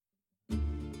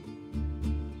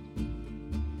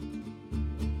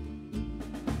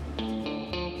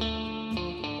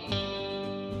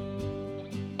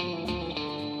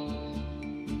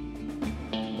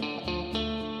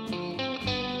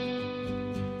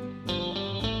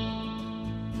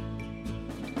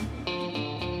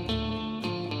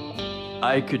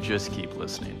I could just keep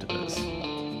listening to this.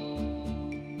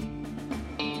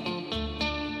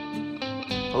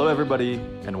 Hello, everybody,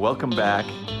 and welcome back.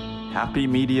 Happy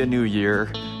Media New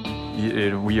Year.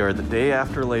 We are the day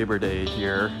after Labor Day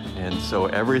here, and so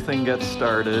everything gets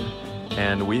started.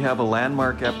 And we have a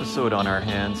landmark episode on our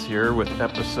hands here with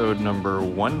episode number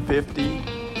 150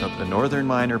 of the Northern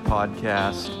Miner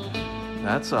podcast.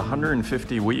 That's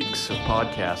 150 weeks of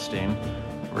podcasting.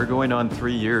 We're going on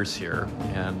 3 years here,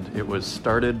 and it was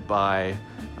started by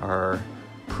our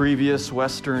previous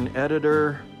Western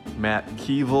editor, Matt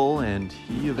Keevil, and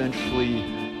he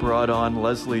eventually brought on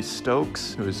Leslie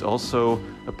Stokes, who is also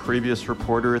a previous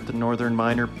reporter at the Northern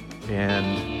Miner,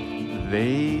 and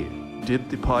they did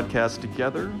the podcast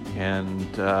together, and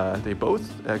they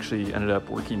both actually ended up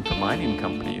working for mining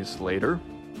companies later.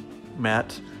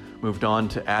 Matt moved on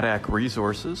to ADAC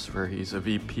Resources, where he's a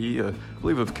VP, I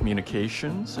believe, of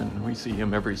communications, and we see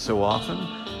him every so often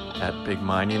at big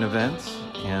mining events.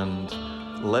 And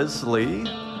Leslie,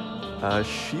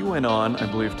 she went on, I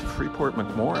believe, to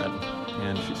Freeport-McMoRan,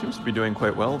 and she seems to be doing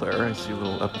quite well there. I see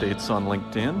little updates on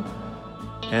LinkedIn.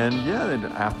 And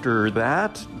after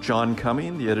that, John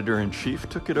Cumming, the editor-in-chief,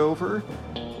 took it over,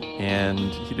 and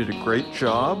he did a great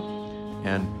job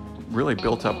and really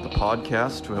built up the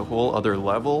podcast to a whole other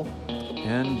level.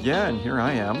 And here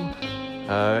I am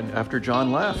after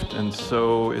John left. And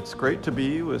so it's great to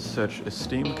be with such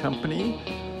esteemed company.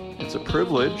 It's a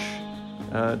privilege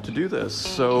to do this.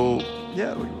 So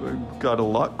we've got a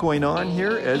lot going on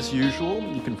here as usual.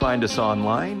 You can find us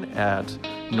online at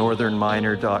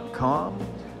northernminer.com.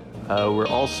 We're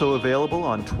also available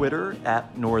on Twitter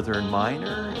at Northern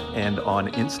Miner and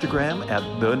on Instagram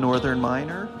at The Northern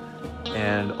Miner,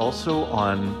 and also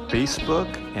on Facebook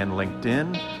and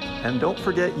LinkedIn. And don't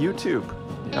forget YouTube,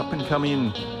 the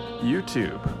up-and-coming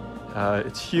YouTube.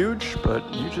 It's huge,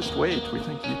 but you just wait. We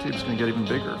think YouTube's going to get even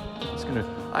bigger.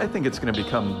 I think it's going to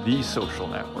become the social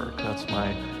network. That's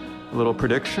my little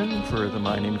prediction for the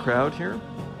mining crowd here.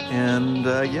 And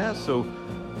so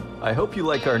I hope you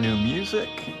like our new music.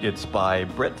 It's by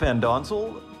Brett Van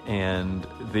Donzel, and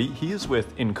he is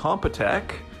with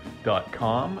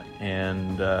Incompetech.com,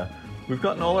 and we've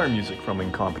gotten all our music from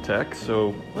Incompetech,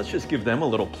 so let's just give them a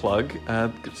little plug,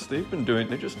 because they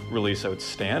just release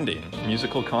outstanding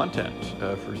musical content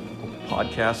for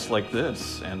podcasts like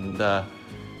this, and as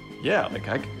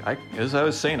I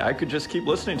was saying, I could just keep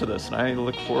listening to this, and I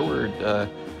look forward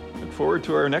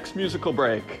to our next musical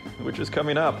break, which is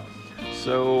coming up.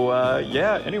 So,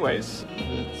 anyways,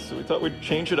 so we thought we'd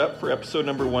change it up for episode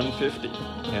number 150.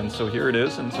 And so here it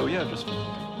is. And so, just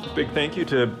a big thank you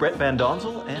to Brett Van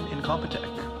Donzel and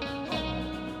Incompetech.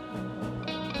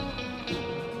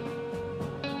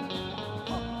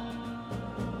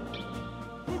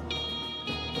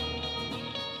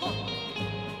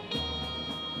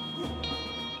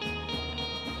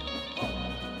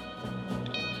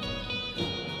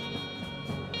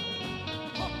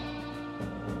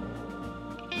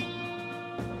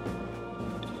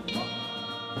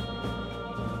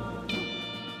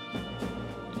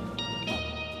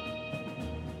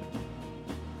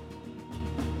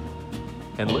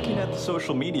 And looking at the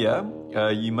social media,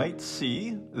 you might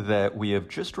see that we have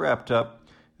just wrapped up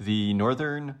the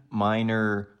Northern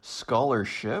Miner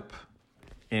Scholarship.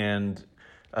 And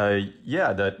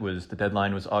the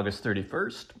deadline was August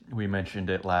 31st. We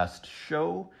mentioned it last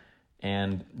show.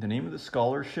 And the name of the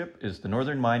scholarship is the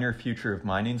Northern Miner Future of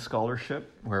Mining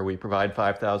Scholarship, where we provide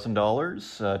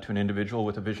 $5,000 to an individual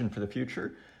with a vision for the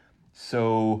future.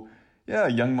 So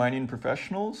Young Mining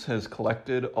Professionals has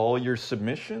collected all your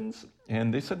submissions,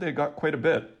 and they said they got quite a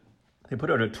bit. They put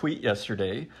out a tweet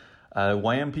yesterday.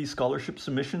 YMP scholarship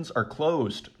submissions are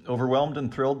closed. Overwhelmed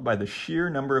and thrilled by the sheer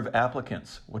number of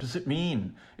applicants. What does it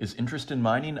mean? Is interest in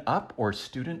mining up or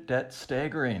student debt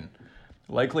staggering?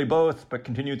 Likely both, but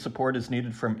continued support is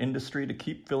needed from industry to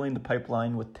keep filling the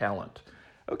pipeline with talent.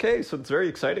 Okay, so it's very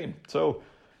exciting. So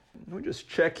let me just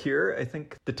check here. I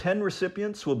think the 10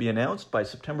 recipients will be announced by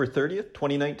September 30th,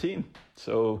 2019.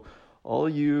 So all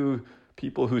you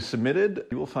people who submitted,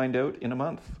 you will find out in a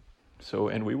month. So,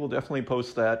 and we will definitely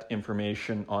post that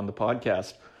information on the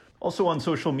podcast. Also on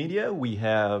social media, we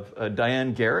have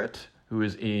Diane Garrett, who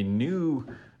is a new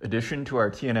addition to our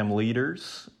TNM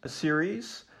Leaders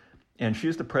series. And she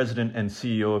is the president and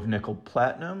CEO of Nickel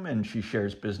Platinum, and she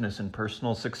shares business and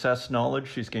personal success knowledge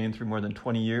she's gained through more than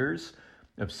 20 years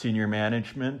of senior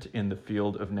management in the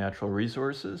field of natural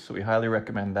resources. So we highly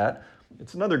recommend that.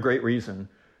 It's another great reason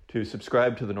to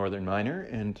subscribe to the Northern Miner.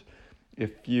 And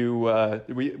if you,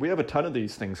 we have a ton of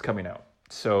these things coming out.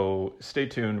 So stay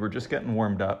tuned. We're just getting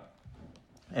warmed up.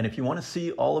 And if you want to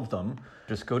see all of them,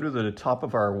 just go to the top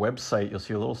of our website. You'll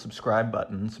see a little subscribe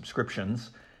button,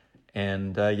 subscriptions.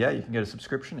 And you can get a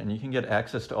subscription and you can get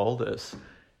access to all this.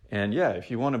 And yeah,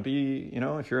 if you want to be,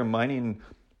 if you're a mining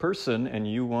person and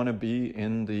you want to be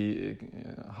in the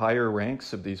higher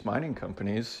ranks of these mining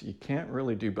companies, you can't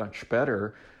really do much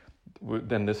better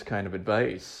than this kind of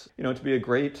advice. To be a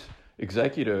great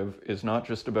executive is not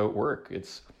just about work.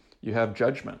 You have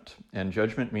judgment, and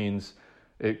judgment means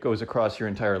it goes across your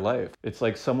entire life. It's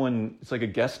like a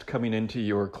guest coming into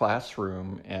your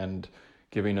classroom and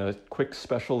giving a quick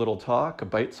special little talk, a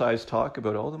bite-sized talk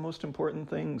about all the most important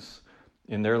things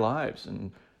in their lives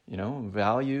and,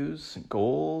 values and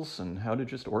goals and how to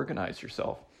just organize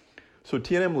yourself. So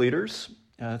TNM Leaders,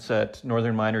 it's at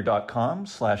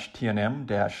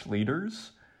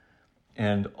northernminer.com/TNM-leaders.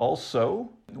 And also,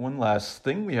 one last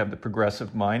thing, we have the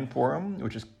Progressive Mind Forum,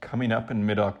 which is coming up in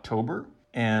mid-October.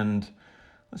 And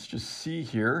let's just see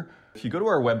here. If you go to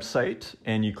our website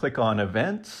and you click on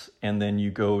events and then you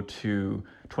go to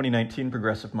 2019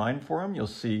 Progressive Mind Forum, you'll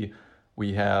see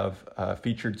we have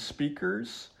featured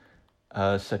speakers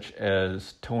such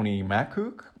as Tony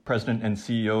Makuk, President and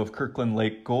CEO of Kirkland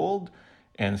Lake Gold,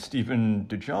 and Stephen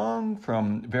DeJong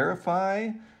from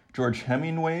Verify. George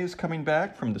Hemingway is coming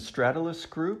back from the Stratalus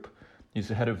Group. He's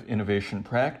the head of innovation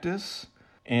practice.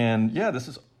 And this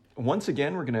is, once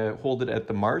again, we're going to hold it at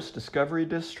the Mars Discovery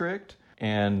District.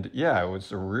 And it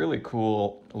was a really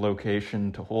cool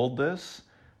location to hold this.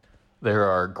 There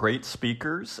are great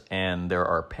speakers and there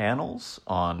are panels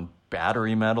on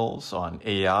battery metals, on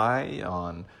AI,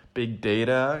 on big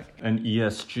data, and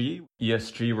ESG.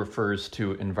 ESG refers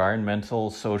to environmental,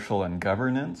 social, and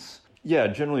governance.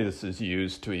 Generally this is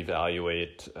used to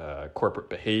evaluate corporate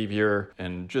behavior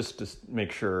and just to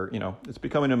make sure, it's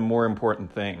becoming a more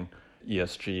important thing,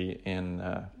 ESG in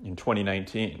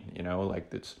 2019,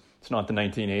 it's not the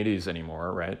 1980s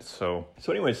anymore, right? So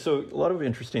a lot of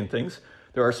interesting things.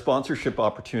 There are sponsorship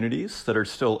opportunities that are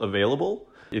still available.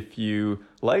 If you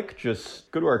like, just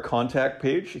go to our contact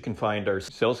page. You can find our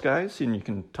sales guys and you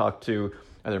can talk to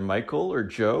either Michael or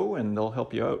Joe and they'll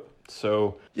help you out.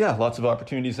 So lots of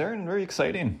opportunities there and very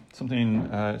exciting. So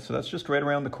that's just right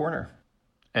around the corner.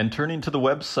 And turning to the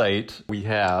website, we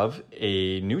have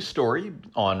a new story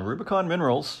on Rubicon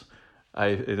Minerals.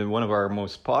 One of our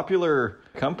most popular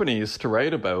companies to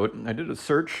write about. I did a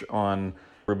search on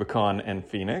Rubicon and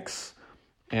Phoenix,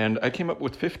 and I came up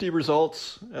with 50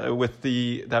 results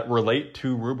that relate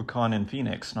to Rubicon and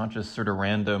Phoenix, not just sort of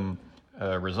random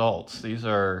results. These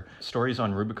are stories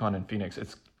on Rubicon and Phoenix.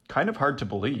 It's kind of hard to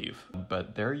believe,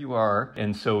 but there you are.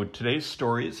 And so today's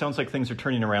story, it sounds like things are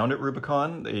turning around at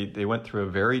Rubicon. They went through a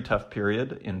very tough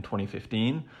period in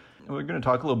 2015. We're going to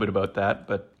talk a little bit about that,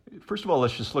 but first of all,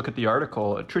 let's just look at the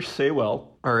article. Trish Saywell,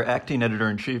 our acting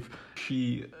editor-in-chief,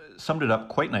 she summed it up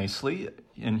quite nicely,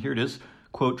 and here it is.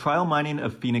 Quote, trial mining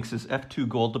of Phoenix's F2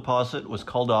 gold deposit was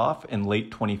called off in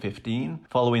late 2015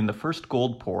 following the first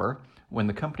gold pour when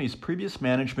the company's previous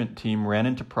management team ran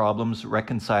into problems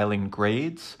reconciling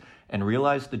grades and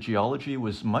realized the geology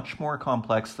was much more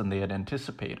complex than they had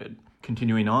anticipated.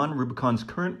 Continuing on, Rubicon's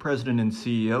current president and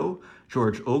CEO,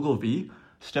 George Ogilvie,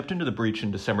 stepped into the breach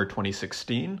in December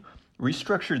 2016,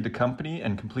 restructured the company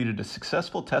and completed a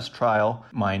successful test trial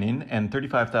mining and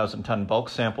 35,000-ton bulk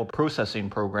sample processing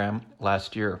program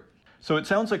last year. So it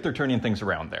sounds like they're turning things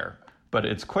around there, but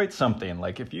it's quite something.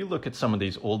 Like if you look at some of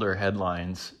these older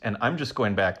headlines, and I'm just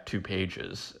going back 2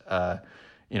 pages,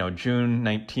 June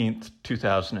 19th,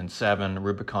 2007,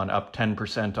 Rubicon up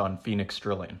 10% on Phoenix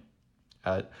drilling.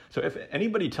 So if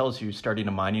anybody tells you starting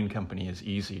a mining company is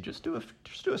easy, just do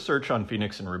a search on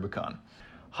Phoenix and Rubicon.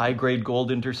 High-grade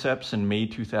gold intercepts in May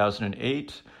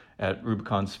 2008 at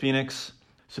Rubicon's Phoenix.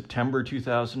 September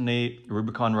 2008,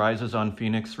 Rubicon rises on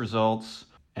Phoenix results.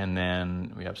 And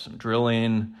then we have some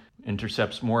drilling,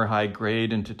 intercepts more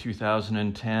high-grade into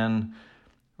 2010.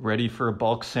 Ready for a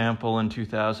bulk sample in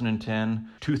 2010.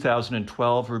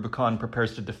 2012, Rubicon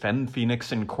prepares to defend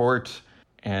Phoenix in court.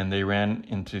 And they ran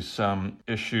into some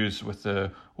issues with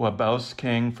the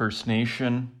Wabauskang First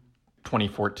Nation.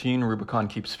 2014, Rubicon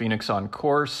keeps Phoenix on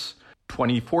course.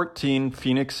 2014,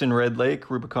 Phoenix in Red Lake,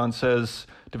 Rubicon says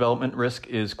development risk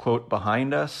is, quote,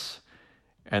 behind us.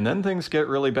 And then things get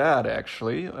really bad,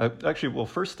 actually.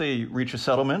 First they reach a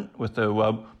settlement with the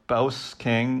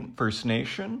Wabauskang First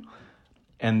Nation,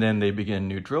 and then they begin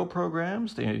new drill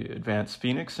programs. They advance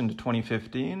Phoenix into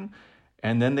 2015,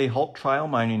 and then they halt trial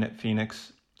mining at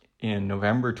Phoenix in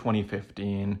November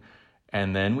 2015.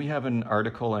 And then we have an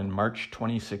article in March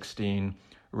 2016,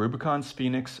 Rubicon's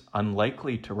Phoenix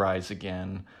unlikely to rise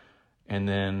again. And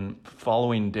then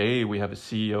following day, we have a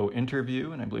CEO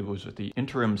interview, and I believe it was with the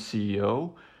interim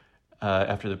CEO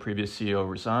after the previous CEO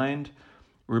resigned.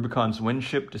 Rubicon's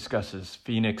Winship discusses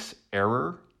Phoenix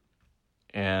error.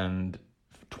 And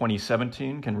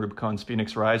 2017, can Rubicon's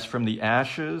Phoenix rise from the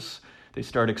ashes? They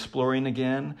start exploring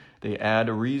again. They add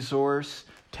a resource,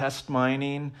 test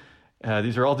mining.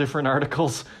 These are all different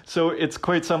articles. So it's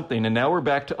quite something. And now we're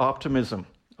back to optimism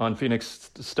on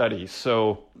Phoenix studies.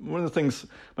 So one of the things,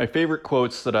 my favorite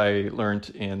quotes that I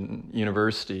learned in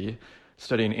university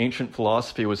studying ancient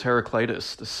philosophy was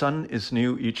Heraclitus. The sun is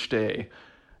new each day.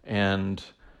 And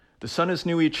the sun is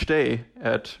new each day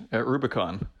at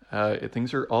Rubicon.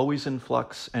 Things are always in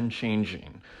flux and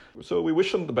changing. So we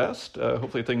wish them the best.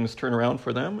 Hopefully things turn around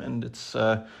for them. And it's,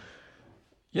 and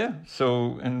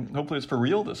hopefully it's for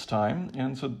real this time.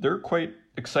 And so they're quite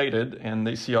excited and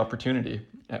they see opportunity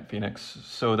at Phoenix.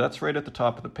 So that's right at the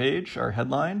top of the page, our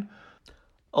headline.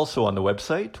 Also on the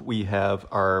website, we have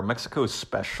our Mexico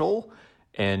special,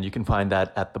 and you can find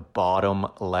that at the bottom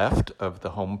left of the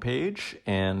homepage.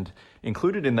 And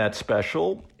included in that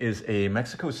special is a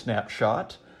Mexico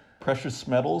snapshot, precious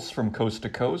metals from coast to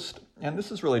coast. And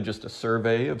this is really just a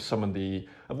survey of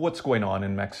of what's going on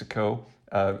in Mexico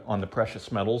on the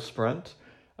precious metals front.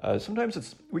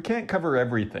 Sometimes we can't cover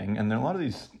everything, and then a lot of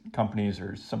these companies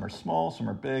some are small, some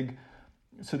are big.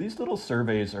 So these little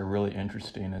surveys are really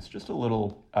interesting. It's just a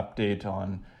little update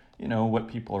on, what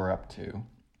people are up to.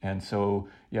 And so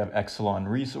you have Exelon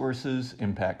Resources,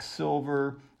 Impact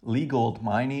Silver, Leagold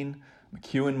Mining,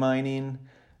 McEwen Mining,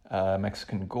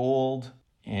 Mexican Gold,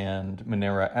 and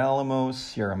Minera Alamos,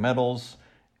 Sierra Metals,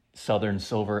 Southern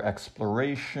Silver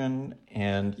Exploration,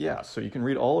 and so you can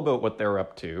read all about what they're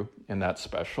up to in that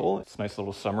special. It's a nice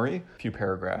little summary, a few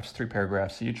paragraphs, 3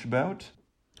 paragraphs each about.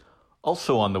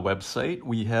 Also on the website,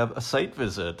 we have a site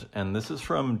visit, and this is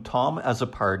from Tom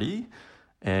Azzopardi,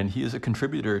 and he is a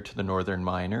contributor to the Northern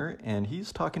Miner, and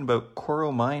he's talking about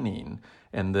Coro Mining,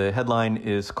 and the headline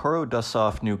is Coro Dusts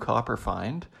Off New Copper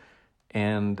Find,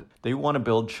 and they want to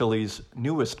build Chile's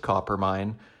newest copper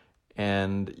mine.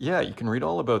 And you can read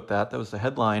all about that. That was the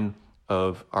headline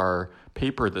of our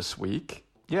paper this week.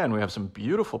 And we have some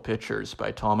beautiful pictures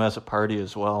by Tom Azzopardi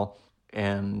as well.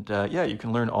 And you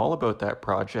can learn all about that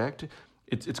project.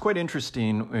 It's quite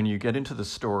interesting when you get into the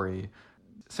story.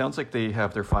 It sounds like they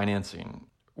have their financing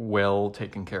well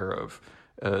taken care of.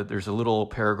 There's a little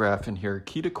paragraph in here.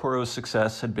 Key to Coro's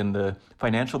success had been the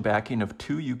financial backing of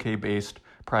 2 UK-based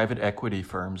private equity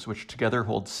firms, which together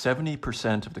hold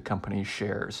 70% of the company's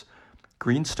shares.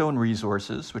 Greenstone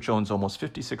Resources, which owns almost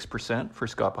 56%,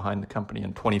 first got behind the company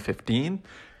in 2015.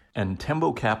 And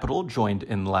Tembo Capital joined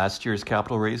in last year's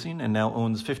capital raising and now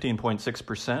owns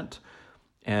 15.6%.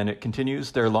 And it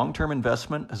continues, their long-term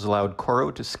investment has allowed Coro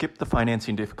to skip the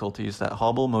financing difficulties that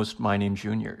hobble most mining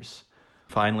juniors.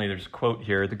 Finally, there's a quote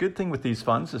here. The good thing with these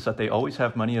funds is that they always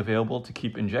have money available to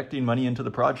keep injecting money into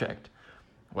the project.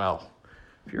 Well,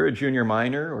 if you're a junior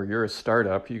miner or you're a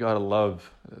startup, you got to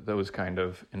love those kind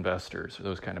of investors, or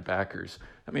those kind of backers.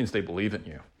 That means they believe in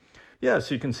you.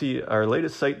 So you can see our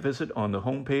latest site visit on the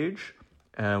homepage,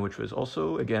 which was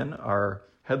also, again, our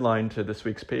headline to this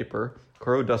week's paper,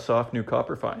 Coro Dusts Off New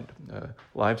Copper Find, a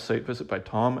live site visit by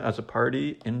Tom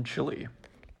Azzopardi in Chile.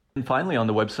 And finally, on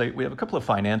the website, we have a couple of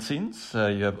financings.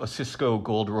 You have Osisko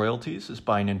Gold Royalties is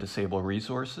buying into Sable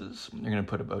Resources. They're going to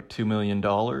put about $2 million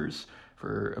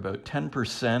for about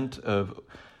 10% of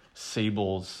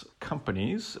Sable's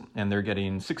companies, and they're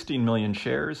getting 16 million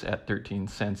shares at 13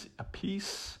 cents a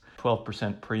piece,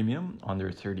 12% premium on their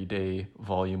 30-day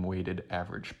volume-weighted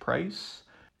average price.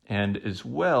 And as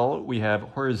well, we have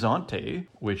Horizonte,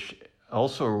 which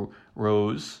also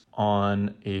rose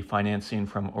on a financing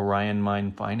from Orion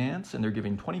Mine Finance, and they're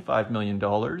giving $25 million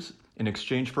in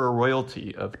exchange for a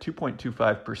royalty of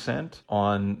 2.25%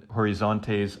 on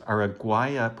Horizonte's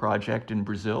Araguaia project in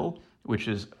Brazil, which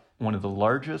is one of the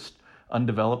largest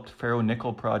undeveloped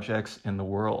ferronickel projects in the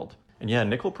world. And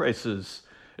nickel prices,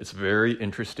 it's very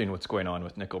interesting what's going on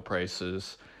with nickel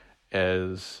prices,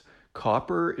 as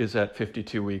copper is at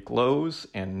 52-week lows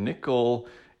and nickel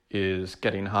is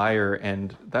getting higher.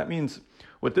 And that means,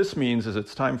 what this means is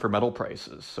it's time for metal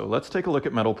prices. So let's take a look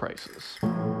at metal prices.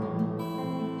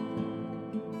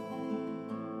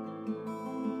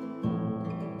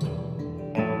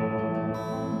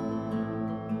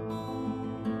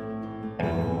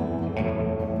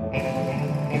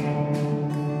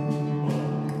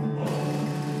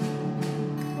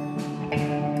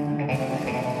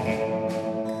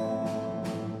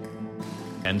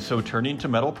 And so turning to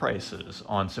metal prices,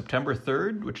 on September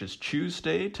 3rd, which is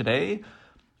Tuesday, today,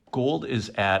 Gold is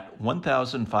at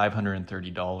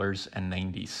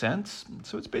 $1,530.90.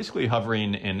 So it's basically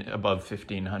hovering in above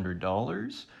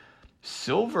 $1,500.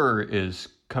 Silver is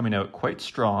coming out quite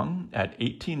strong at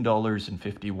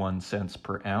 $18.51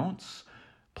 per ounce.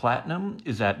 Platinum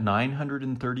is at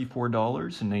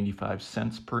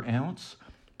 $934.95 per ounce.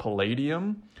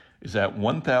 Palladium is at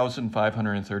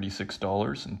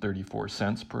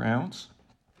 $1,536.34 per ounce.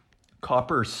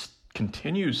 Copper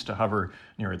continues to hover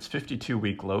near its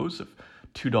 52-week lows of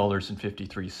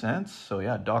 $2.53. So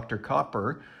yeah, Dr.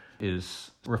 Copper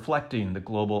is reflecting the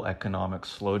global economic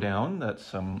slowdown that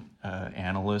some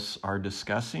analysts are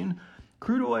discussing.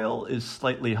 Crude oil is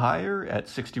slightly higher at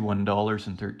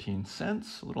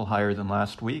 $61.13, a little higher than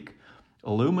last week.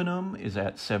 Aluminum is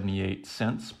at 78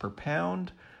 cents per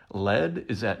pound. Lead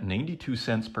is at 92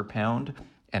 cents per pound.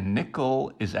 And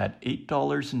nickel is at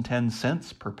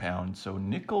 $8.10 per pound. So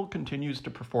nickel continues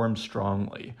to perform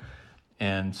strongly.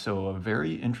 And so a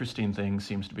very interesting thing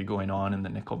seems to be going on in the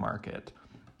nickel market.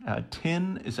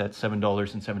 Tin is at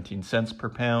 $7.17 per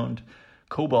pound.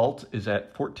 Cobalt is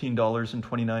at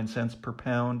 $14.29 per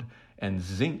pound. And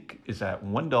zinc is at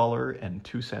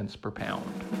 $1.02 per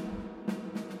pound.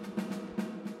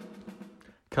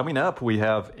 Coming up, we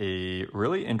have a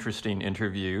really interesting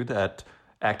interview that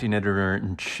Acting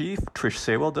Editor-in-Chief Trish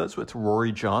Saywell does with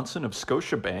Rory Johnston of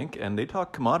Scotiabank, and they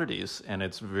talk commodities, and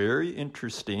it's very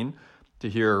interesting to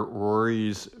hear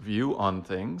Rory's view on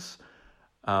things.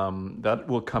 That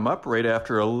will come up right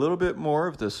after a little bit more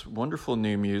of this wonderful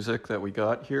new music that we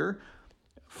got here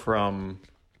from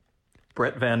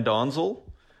Brett Van Donzel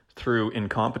through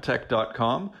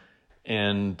Incompetech.com.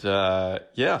 And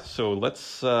so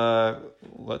let's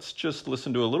just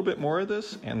listen to a little bit more of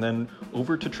this, and then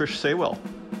over to Trish Saywell.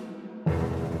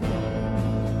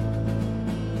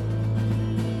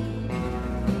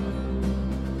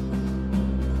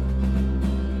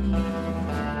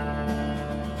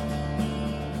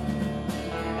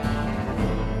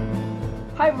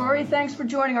 Hi, Rory. Thanks for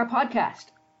joining our podcast.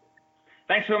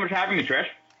 Thanks so much for having me, Trish.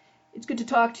 It's good to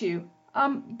talk to you.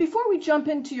 Before we jump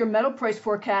into your metal price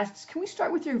forecasts, can we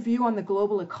start with your view on the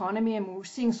global economy? I mean, we're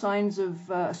seeing signs of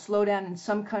a slowdown in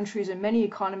some countries, and many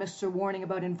economists are warning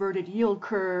about inverted yield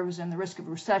curves and the risk of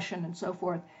recession and so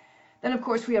forth. Then, of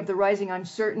course, we have the rising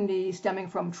uncertainty stemming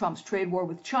from Trump's trade war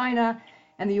with China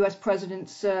and the U.S.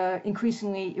 president's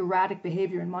increasingly erratic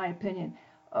behavior, in my opinion.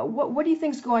 What do you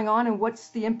think is going on, and what's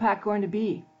the impact going to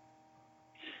be?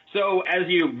 So, as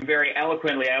you very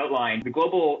eloquently outlined, the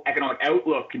global economic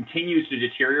outlook continues to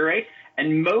deteriorate,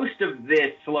 and most of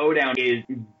this slowdown is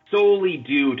solely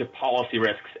due to policy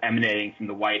risks emanating from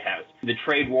the White House. The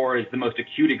trade war is the most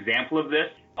acute example of this.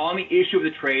 On the issue of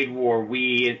the trade war,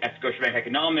 we at Scotiabank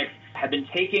Economics have been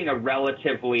taking a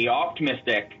relatively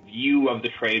optimistic view of the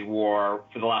trade war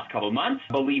for the last couple of months,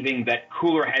 believing that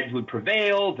cooler heads would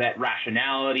prevail, that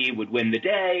rationality would win the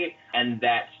day, and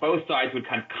that both sides would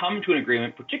kind of come to an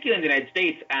agreement, particularly in the United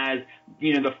States, as,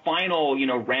 the final,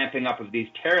 ramping up of these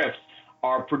tariffs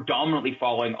are predominantly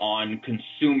falling on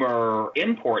consumer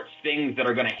imports, things that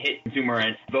are going to hit consumer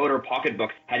and voter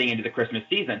pocketbooks heading into the Christmas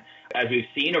season. As we've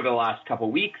seen over the last couple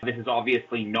of weeks, this has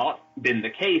obviously not been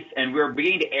the case, and we're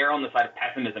beginning to err on the side of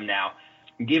pessimism now,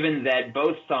 given that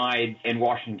both sides in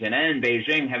Washington and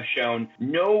Beijing have shown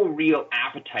no real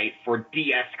appetite for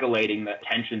de-escalating the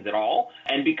tensions at all.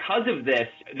 And because of this,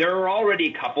 there are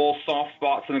already a couple soft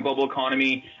spots in the global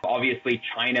economy. Obviously,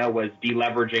 China was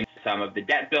deleveraging some of the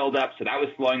debt buildup, so that was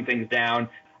slowing things down.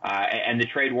 And the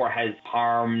trade war has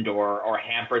harmed or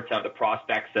hampered some of the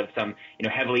prospects of some,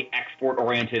 heavily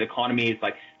export-oriented economies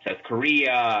like South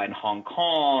Korea and Hong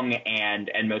Kong and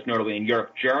most notably in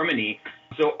Europe, Germany.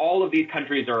 So all of these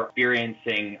countries are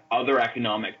experiencing other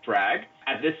economic drag.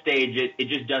 At this stage, it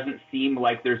just doesn't seem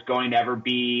like there's going to ever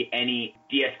be any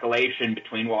de-escalation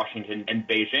between Washington and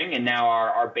Beijing. And now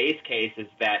our base case is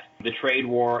that the trade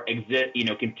war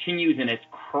continues in its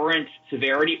current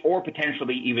severity or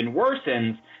potentially even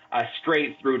worsens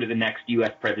straight through to the next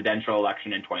U.S. presidential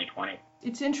election in 2020.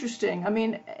 It's interesting. I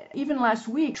mean, even last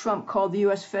week, Trump called the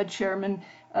U.S. Fed Chairman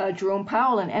Jerome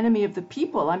Powell an enemy of the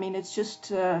people. I mean, it's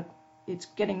just it's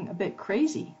getting a bit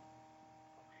crazy.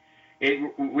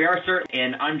 We are certainly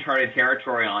in uncharted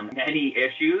territory on many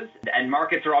issues, and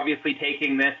markets are obviously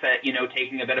taking this,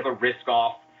 taking a bit of a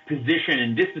risk-off position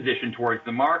and disposition towards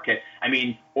the market. I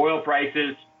mean, oil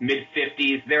prices,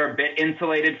 mid-50s, they're a bit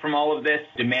insulated from all of this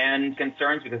demand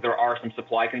concerns because there are some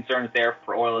supply concerns there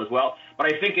for oil as well.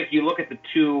 But I think if you look at the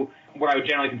two, what I would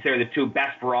generally consider the two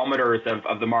best barometers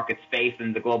of the market's faith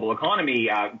in the global economy,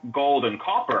 gold and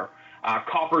copper,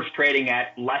 Copper's trading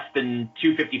at less than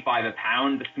 $2.55 a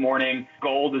pound this morning.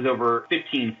 Gold is over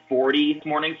 $15.40 this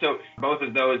morning. So both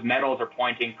of those metals are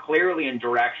pointing clearly in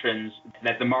directions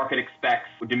that the market expects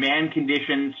demand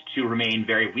conditions to remain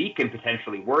very weak and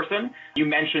potentially worsen. You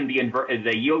mentioned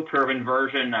the yield curve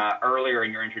inversion earlier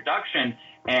in your introduction,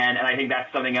 and I think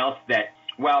that's something else that,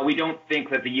 while we don't think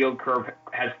that the yield curve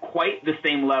has quite the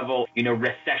same level,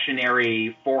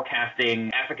 recessionary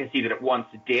forecasting efficacy that it once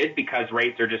did, because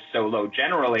rates are just so low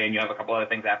generally and you have a couple other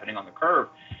things happening on the curve.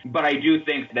 But I do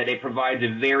think that it provides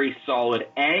a very solid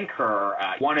anchor,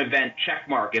 one event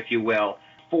checkmark, if you will,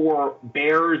 for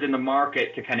bears in the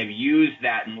market to kind of use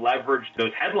that and leverage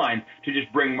those headlines to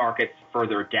just bring markets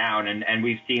further down. And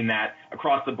we've seen that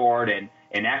across the board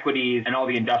in equities, and all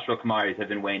the industrial commodities have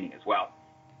been waning as well.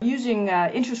 Using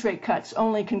interest rate cuts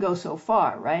only can go so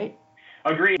far, right?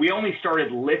 Agreed. We only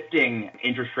started lifting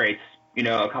interest rates,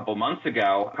 a couple months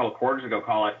ago, a couple quarters ago,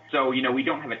 call it. So, we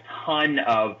don't have a ton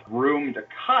of room to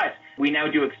cut. We now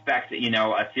do expect,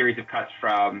 a series of cuts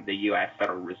from the U.S.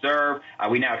 Federal Reserve.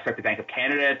 We now expect the Bank of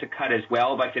Canada to cut as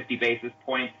well by 50 basis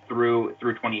points through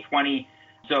 2020.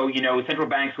 So, central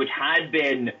banks, which had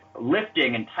been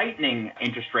lifting and tightening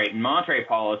interest rate and monetary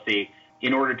policy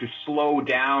in order to slow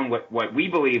down what we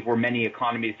believe were many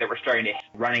economies that were starting to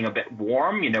running a bit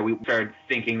warm. We started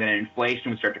thinking that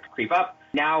inflation would start to creep up.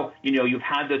 Now, you've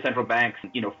had the central banks,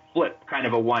 flip kind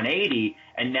of a 180,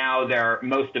 and now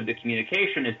most of the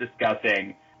communication is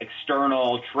discussing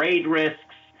external trade risks.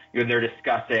 They're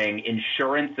discussing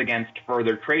insurance against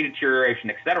further trade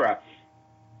deterioration, et cetera.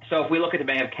 So if we look at the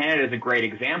Bank of Canada as a great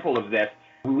example of this,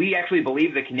 we actually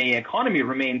believe the Canadian economy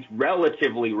remains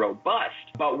relatively robust,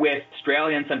 but with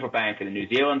Australian Central Bank and the New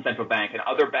Zealand Central Bank and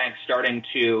other banks starting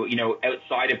to,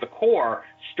 outside of the core,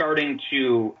 starting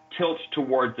to tilt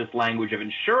towards this language of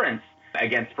insurance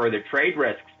against further trade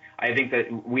risks, I think that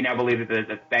we now believe that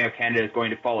the Bank of Canada is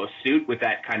going to follow suit with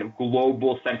that kind of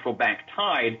global central bank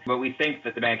tide, but we think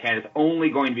that the Bank of Canada is only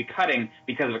going to be cutting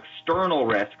because of external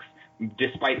risks,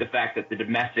 despite the fact that the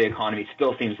domestic economy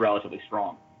still seems relatively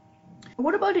strong.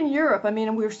 What about in Europe?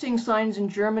 We're seeing signs in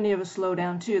Germany of a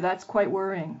slowdown too. That's quite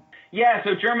worrying. Yeah,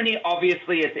 so Germany,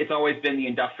 obviously, it's always been the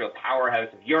industrial powerhouse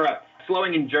of Europe.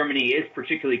 Slowing in Germany is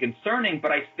particularly concerning,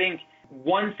 but I think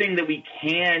one thing that we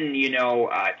can,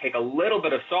 take a little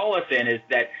bit of solace in is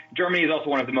that Germany is also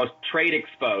one of the most trade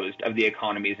exposed of the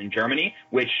economies in Germany,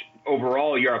 which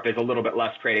overall Europe is a little bit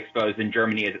less trade exposed than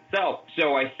Germany is itself.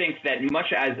 So I think that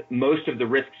much as most of the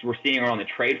risks we're seeing are on the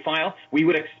trade file, we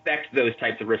would expect those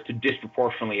types of risks to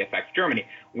disproportionately affect Germany.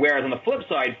 Whereas on the flip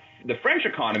side, the French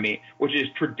economy, which is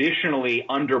traditionally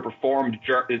underperformed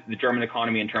the German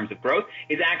economy in terms of growth,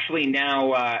 is actually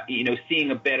now, seeing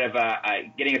getting a bit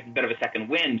of a second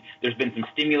wind. There's been some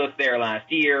stimulus there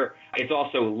last year. It's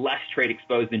also less trade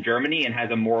exposed than Germany and has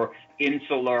a more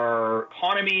insular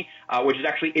economy, which is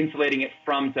actually insulating it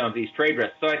from some of these trade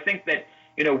risks. So I think that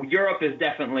Europe is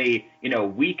definitely,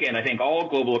 weakened. I think all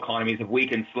global economies have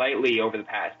weakened slightly over the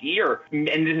past year. And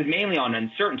this is mainly on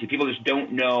uncertainty. People just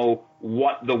don't know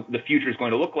what the future is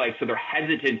going to look like. So they're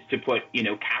hesitant to put,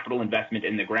 capital investment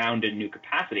in the ground and new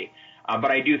capacity. But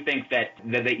I do think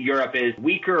that Europe is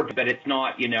weaker, but it's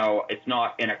not, it's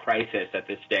not in a crisis at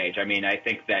this stage. I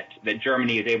think that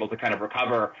Germany is able to kind of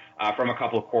recover from a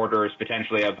couple of quarters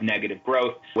potentially of negative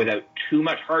growth without too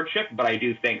much hardship. But I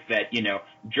do think that,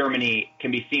 Germany can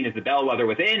be seen as the bellwether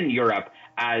within Europe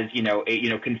as,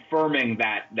 confirming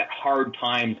that hard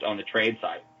times on the trade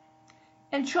side.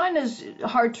 And China's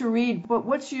hard to read, but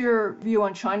what's your view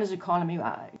on China's economy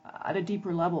at a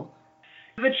deeper level?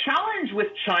 The challenge with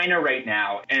China right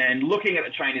now and looking at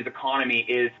the Chinese economy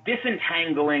is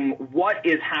disentangling what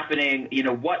is happening,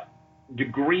 what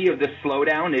degree of the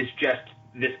slowdown is just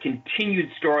this continued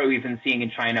story we've been seeing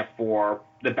in China for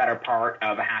the better part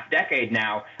of a half decade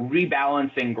now,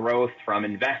 rebalancing growth from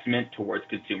investment towards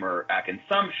consumer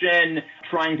consumption,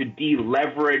 trying to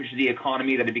deleverage the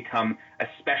economy that had become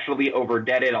especially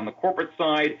overdebted on the corporate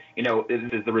side. This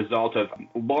is the result of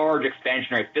large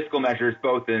expansionary fiscal measures,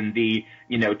 both in the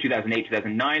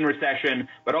 2008-2009 recession,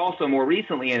 but also more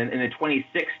recently in the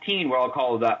 2016, what I'll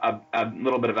call a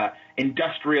little bit of a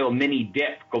industrial mini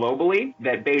dip globally,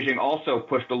 that Beijing also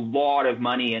pushed a lot of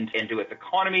money into its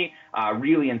economy,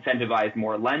 really incentivized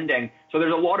more lending. So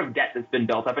there's a lot of debt that's been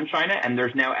built up in China, and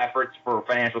there's now efforts for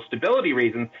financial stability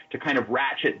reasons to kind of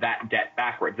ratchet that debt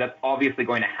backwards. That's obviously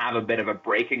going to have a bit of a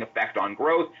braking effect on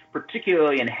growth,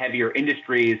 particularly in heavier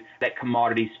industries that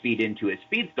commodities feed into as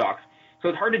feedstocks. So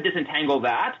it's hard to disentangle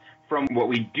that from what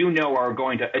we do know are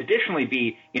going to additionally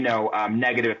be,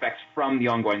 negative effects from the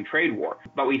ongoing trade war.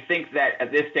 But we think that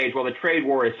at this stage, while the trade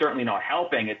war is certainly not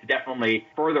helping, it's definitely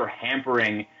further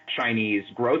hampering Chinese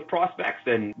growth prospects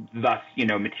and thus,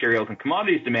 materials and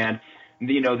commodities demand.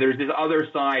 There's this other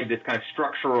side, this kind of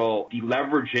structural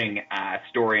deleveraging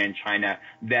story in China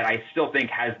that I still think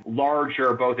has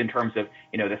larger, both in terms of,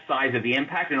 the size of the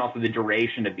impact and also the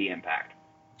duration of the impact.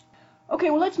 Okay,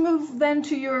 well, let's move then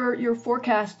to your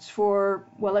forecasts for,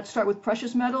 let's start with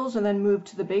precious metals and then move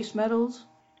to the base metals.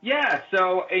 Yeah,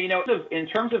 so, in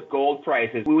terms of gold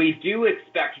prices, we do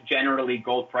expect generally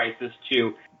gold prices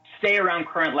to stay around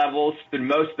current levels for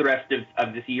most of the rest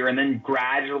of this year and then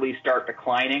gradually start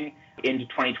declining into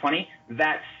 2020.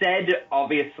 That said,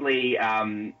 obviously,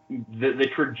 the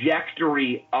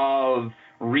trajectory of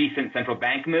recent central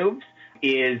bank moves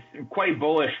is quite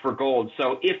bullish for gold.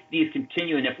 So if these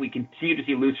continue and if we continue to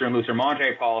see looser and looser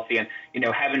monetary policy and,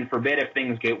 heaven forbid if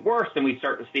things get worse and we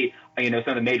start to see, some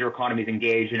of the major economies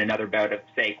engage in another bout of,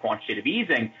 say, quantitative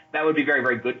easing, that would be very,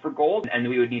 very good for gold. And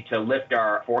we would need to lift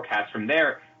our forecast from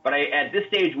there. But at this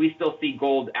stage, we still see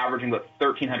gold averaging about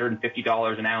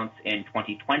 $1,350 an ounce in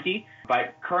 2020.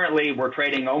 But currently, we're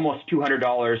trading almost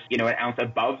 $200, an ounce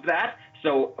above that.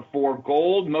 So for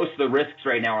gold, most of the risks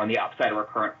right now are on the upside of our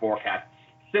current forecast.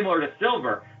 Similar to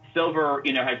silver. Silver,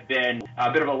 has been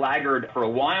a bit of a laggard for a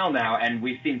while now, and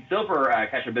we've seen silver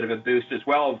catch a bit of a boost as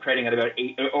well, trading at about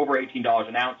over $18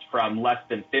 an ounce from less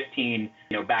than $15,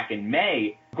 back in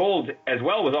May. Gold as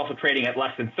well was also trading at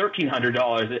less than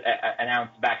 $1,300 an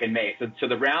ounce back in May. So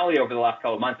the rally over the last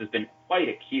couple of months has been quite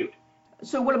acute.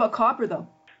 So what about copper, though?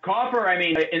 Copper,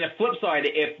 in the flip side,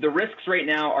 if the risks right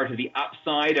now are to the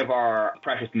upside of our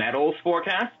precious metals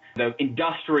forecast, the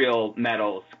industrial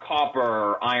metals,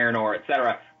 copper, iron ore, et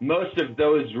cetera, most of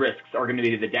those risks are going to be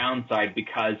to the downside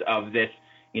because of this,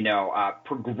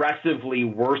 progressively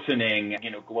worsening,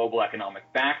 global economic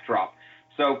backdrop.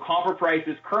 So copper price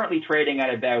is currently trading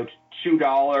at about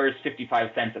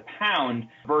 $2.55 a pound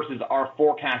versus our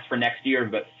forecast for next year of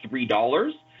about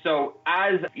 $3. So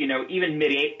as, even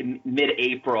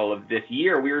mid-April of this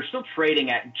year, we were still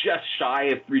trading at just shy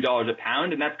of $3 a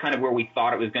pound, and that's kind of where we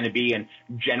thought it was going to be and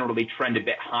generally trend a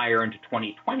bit higher into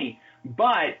 2020.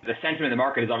 But the sentiment in the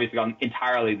market has obviously gone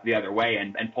entirely the other way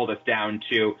and pulled us down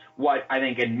to what I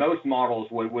think in most models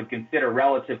would consider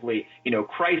relatively,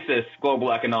 crisis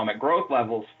global economic growth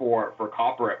levels for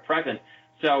copper at present.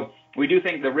 So we do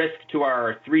think the risk to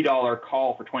our $3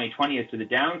 call for 2020 is to the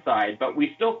downside, but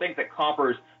we still think that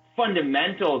copper's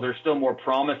fundamentals are still more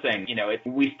promising.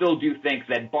 We still do think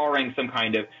that barring some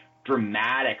kind of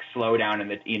dramatic slowdown in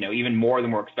the, even more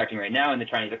than we're expecting right now in the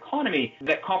Chinese economy,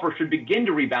 that copper should begin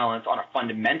to rebalance on a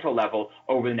fundamental level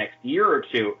over the next year or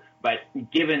two. But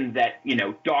given that,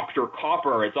 Dr.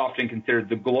 Copper is often considered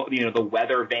the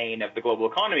weather vane of the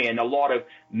global economy, and a lot of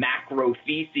macro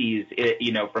theses,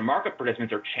 from market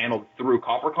participants are channeled through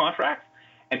copper contracts.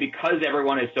 And because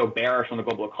everyone is so bearish on the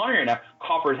global economy right now,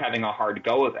 copper is having a hard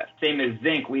go of it. Same as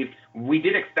zinc. We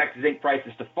did expect zinc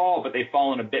prices to fall, but they've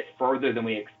fallen a bit further than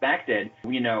we expected.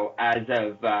 As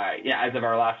of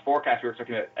our last forecast, we were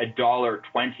expecting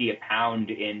 $1.20 a pound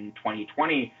in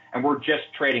 2020, and we're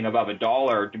just trading above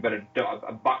 $1,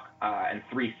 about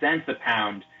 $1.03 a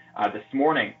pound this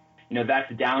morning.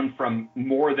 That's down from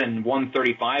more than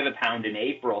 $1.35 a pound in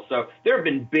April. So there have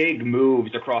been big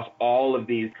moves across all of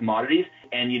these commodities.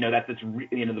 And,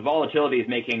 the volatility is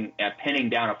making pinning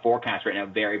down a forecast right now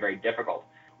very, very difficult.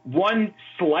 One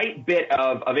slight bit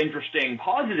of interesting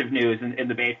positive news in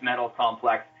the base metals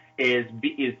complex is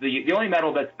the only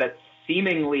metal that's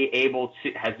seemingly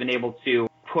has been able to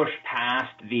push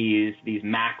past these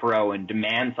macro and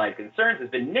demand side concerns has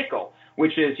been nickel,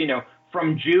 which is,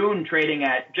 from June trading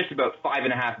at just about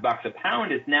 $5.50 a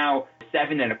pound is now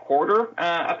 $7.25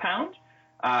 a pound.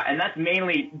 And that's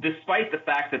mainly despite the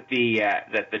fact that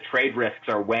the trade risks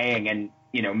are weighing, and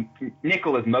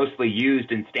nickel is mostly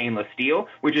used in stainless steel,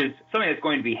 which is something that's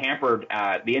going to be hampered.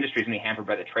 The industry is going to be hampered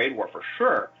by the trade war for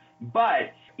sure.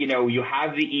 But you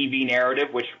have the EV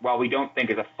narrative, which, while we don't think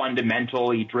is a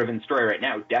fundamentally driven story right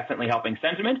now, definitely helping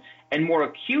sentiment. And more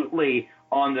acutely,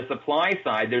 on the supply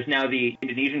side, there's now the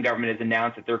Indonesian government has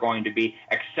announced that they're going to be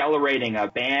accelerating a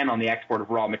ban on the export of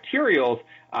raw materials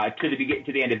to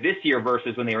the end of this year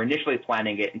versus when they were initially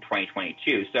planning it in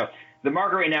 2022. So the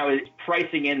market right now is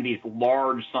pricing in these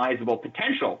large, sizable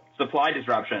potential supply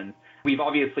disruptions. We've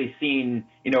obviously seen,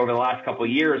 over the last couple of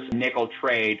years, nickel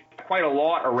trade quite a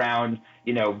lot around,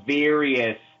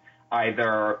 various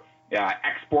either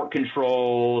export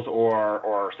controls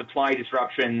or supply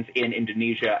disruptions in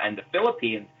Indonesia and the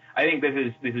Philippines. I think this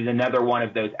is another one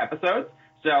of those episodes.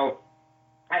 So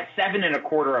At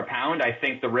 $7.25 a pound, I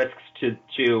think the risks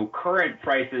to current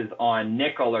prices on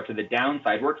nickel are to the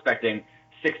downside. We're expecting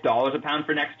 $6 a pound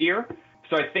for next year.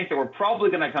 So I think that we're probably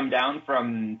going to come down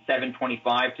from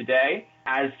 $7.25 today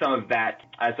as some of that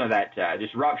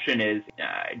disruption is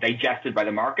digested by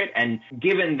the market. And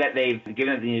given that the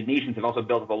Indonesians have also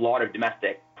built up a lot of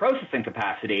domestic processing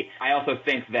capacity, I also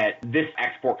think that this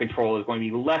export control is going to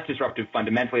be less disruptive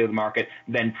fundamentally of the market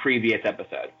than previous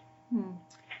episodes.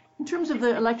 In terms of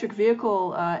the electric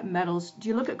vehicle metals, do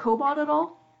you look at cobalt at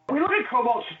all? We look at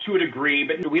cobalt to a degree,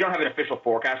 but we don't have an official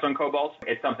forecast on cobalt.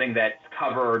 It's something that's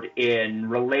covered in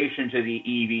relation to the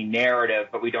EV narrative,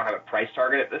 but we don't have a price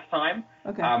target at this time.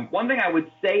 Okay. One thing I would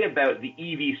say about the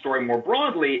EV story more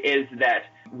broadly is that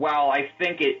while I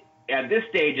think at this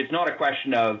stage, it's not a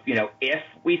question of, if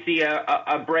we see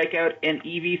a breakout in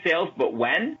EV sales, but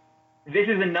when. This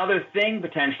is another thing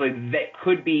potentially that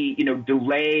could be,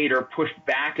 delayed or pushed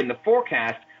back in the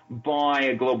forecast by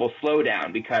a global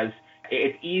slowdown, because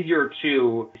it's easier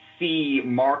to see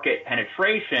market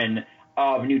penetration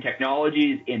of new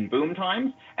technologies in boom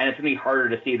times, and it's going to be harder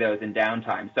to see those in down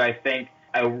times. So I think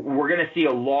we're going to see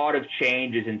a lot of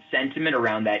changes in sentiment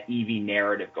around that EV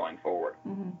narrative going forward.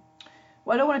 Mm-hmm.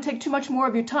 Well, I don't want to take too much more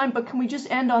of your time, but can we just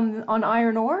end on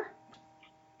iron ore?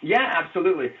 Yeah,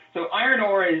 absolutely. So iron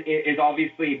ore is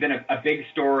obviously been a big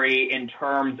story in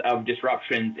terms of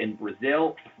disruptions in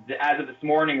Brazil. As of this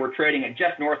morning, we're trading at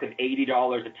just north of $80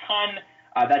 a ton.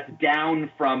 That's down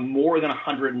from more than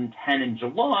 $110 in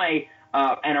July,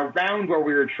 and around where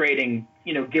we were trading,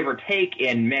 give or take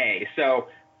in May. So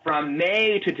from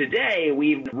May to today,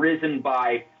 we've risen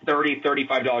by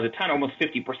 $35 a ton, almost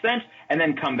 50%, and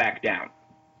then come back down.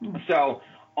 So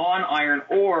on iron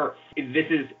ore, this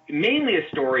is mainly a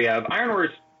story of iron ore's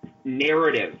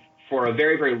narrative for a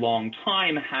very, very long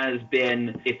time has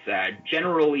been it's a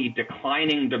generally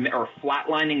declining or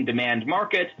flatlining demand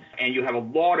market, and you have a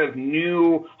lot of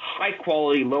new,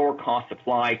 high-quality, lower-cost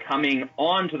supply coming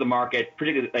onto the market,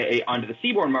 particularly onto the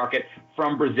seaborne market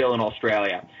from Brazil and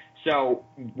Australia. So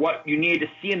what you needed to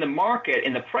see in the market,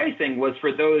 in the pricing, was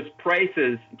for those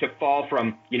prices to fall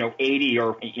from, 80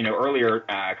 or, earlier,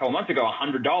 a couple months ago,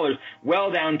 $100,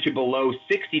 well down to below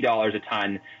 $60 a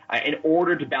ton in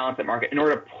order to balance that market, in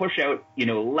order to push out,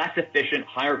 less efficient,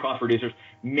 higher cost producers,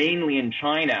 mainly in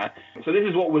China. So this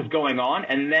is what was going on.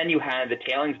 And then you had the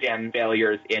tailings dam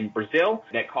failures in Brazil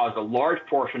that caused a large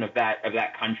portion of that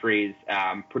country's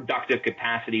productive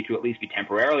capacity to at least be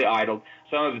temporarily idled.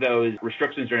 Some of those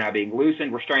restrictions are now being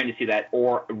loosened. We're starting to see that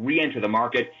ore re-enter the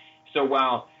market. So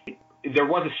while there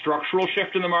was a structural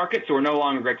shift in the market, so we're no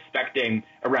longer expecting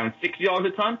around $60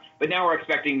 a ton, but now we're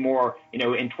expecting more, in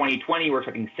 2020, we're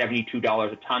expecting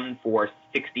 $72 a ton for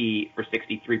 63%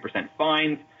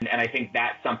 fines. And I think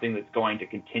that's something that's going to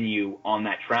continue on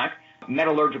that track.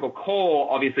 Metallurgical coal,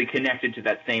 obviously connected to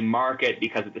that same market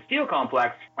because of the steel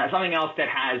complex, something else that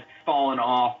has fallen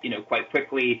off, quite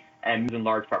quickly, and in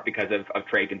large part because of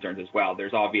trade concerns as well.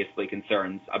 There's obviously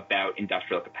concerns about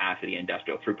industrial capacity,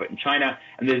 industrial throughput in China,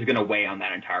 and this is going to weigh on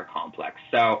that entire complex.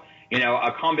 So,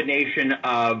 a combination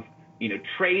of,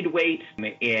 trade weight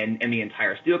in the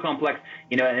entire steel complex,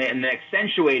 and then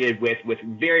accentuated with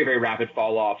very, very rapid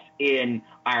fall-offs in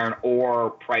iron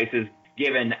ore prices,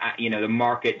 given, the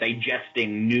market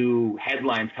digesting new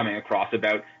headlines coming across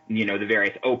about, the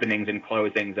various openings and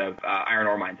closings of iron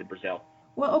ore mines in Brazil.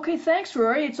 Well, okay, thanks,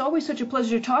 Rory. It's always such a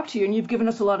pleasure to talk to you, and you've given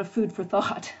us a lot of food for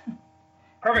thought.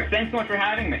 Perfect. Thanks so much for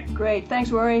having me. Great.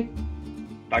 Thanks, Rory.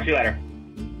 Talk to you later.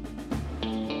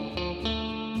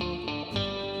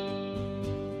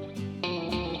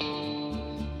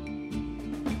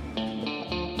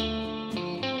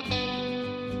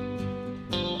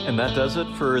 And that does it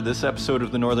for this episode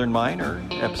of The Northern Miner,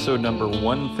 episode number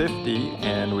 150.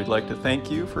 And we'd like to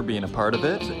thank you for being a part of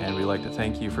it. And we'd like to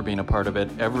thank you for being a part of it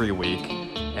every week.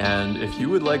 And if you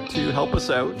would like to help us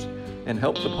out and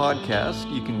help the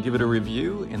podcast, you can give it a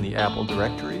review in the Apple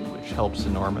directory, which helps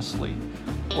enormously.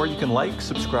 Or you can like,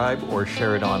 subscribe, or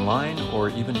share it online, or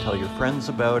even tell your friends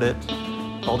about it.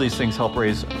 All these things help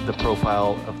raise the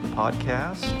profile of the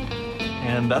podcast.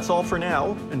 And that's all for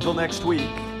now. Until next week,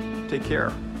 take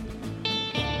care.